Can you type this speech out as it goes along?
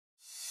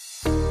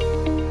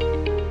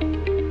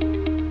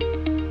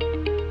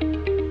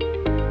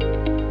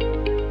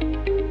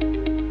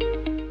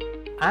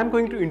I'm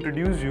going to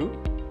introduce you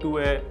to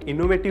an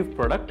innovative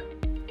product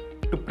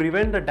to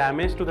prevent the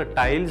damage to the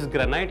tiles,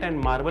 granite and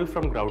marble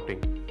from grouting.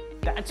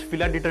 That's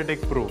Fila-Stain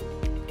Pro,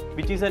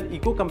 which is an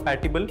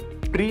eco-compatible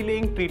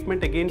pre-laying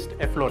treatment against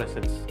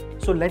efflorescence.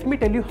 So let me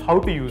tell you how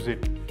to use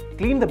it.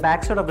 Clean the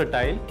backside of the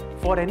tile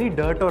for any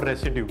dirt or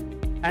residue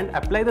and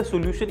apply the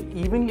solution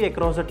evenly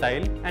across the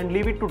tile and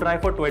leave it to dry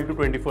for 12 to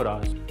 24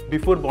 hours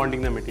before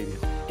bonding the material.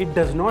 It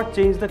does not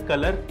change the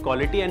color,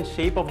 quality and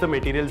shape of the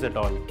materials at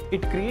all.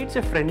 It creates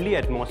a friendly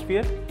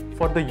atmosphere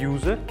for the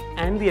user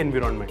and the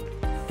environment.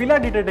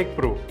 Fila-Stain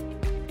Pro.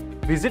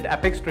 Visit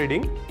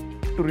apextrading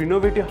to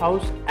renovate your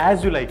house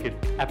as you like it.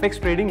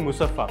 Apextrading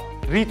Musaffah.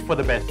 Reach for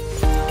the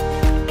best.